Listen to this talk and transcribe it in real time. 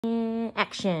and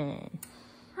action.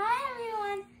 Hi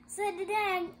everyone. So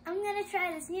today I'm gonna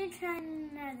try this new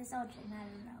trend or this old trend, I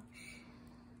don't know.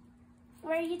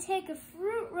 Where you take a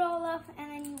fruit roll up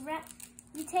and then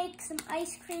you take some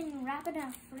ice cream and wrap it in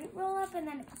a fruit roll up and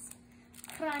then it's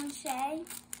crunchy.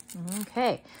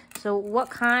 Okay, so what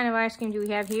kind of ice cream do we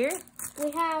have here?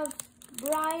 We have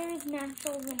Breyers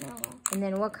natural vanilla. And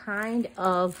then what kind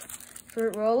of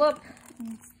fruit roll up?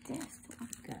 It's this one.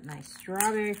 Got nice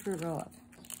strawberry fruit roll up.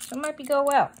 So it might go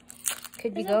well.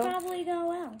 Could be It'll probably go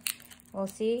well. We'll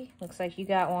see. Looks like you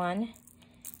got one.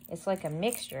 It's like a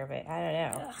mixture of it. I don't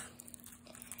know. Ugh.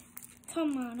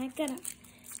 Come on, I gotta.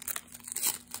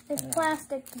 This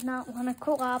plastic does not want to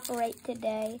cooperate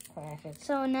today. Classic.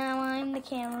 So now I'm the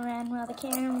cameraman while the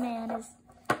cameraman is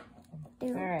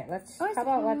doing. All right, let's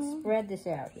spread this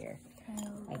out here.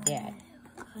 Like that.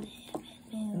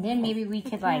 And then maybe we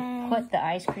could like put the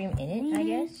ice cream in it, I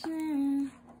guess.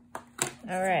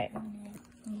 All right.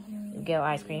 Here we go,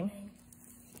 ice cream.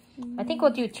 I think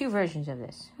we'll do two versions of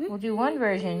this. We'll do one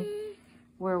version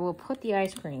where we'll put the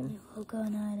ice cream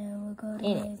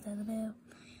in it.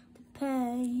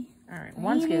 All right,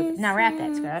 one scoop. Now wrap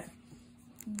that, Scott.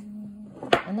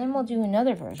 And then we'll do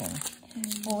another version.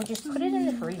 Well, we'll just put it in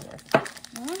the freezer.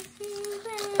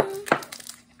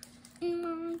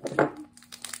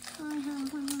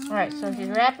 All right, so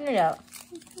just wrapping it up.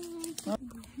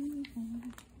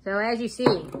 So as you see,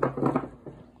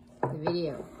 the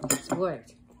video, it's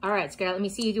worked. All right, Scott, let me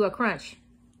see you do a crunch.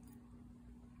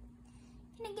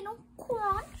 Can I get a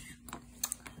crunch?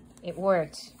 It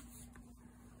worked.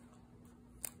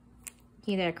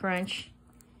 See that crunch?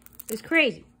 It was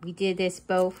crazy. We did this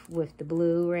both with the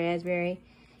blue raspberry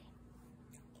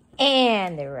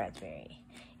and the raspberry.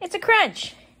 It's a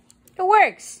crunch. It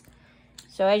works.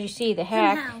 So as you see, the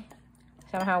hack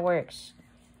somehow works.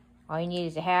 All you need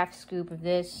is a half scoop of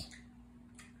this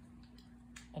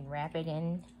and wrap it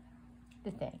in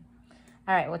the thing.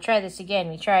 All right, we'll try this again.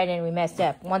 We tried it and we messed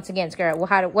up. Once again,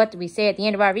 Scarlett, what do we say at the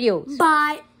end of our videos?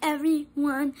 Bye,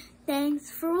 everyone. Thanks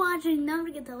for watching. Don't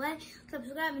forget to like,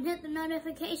 subscribe, and hit the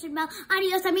notification bell.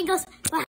 Adios, amigos. Bye.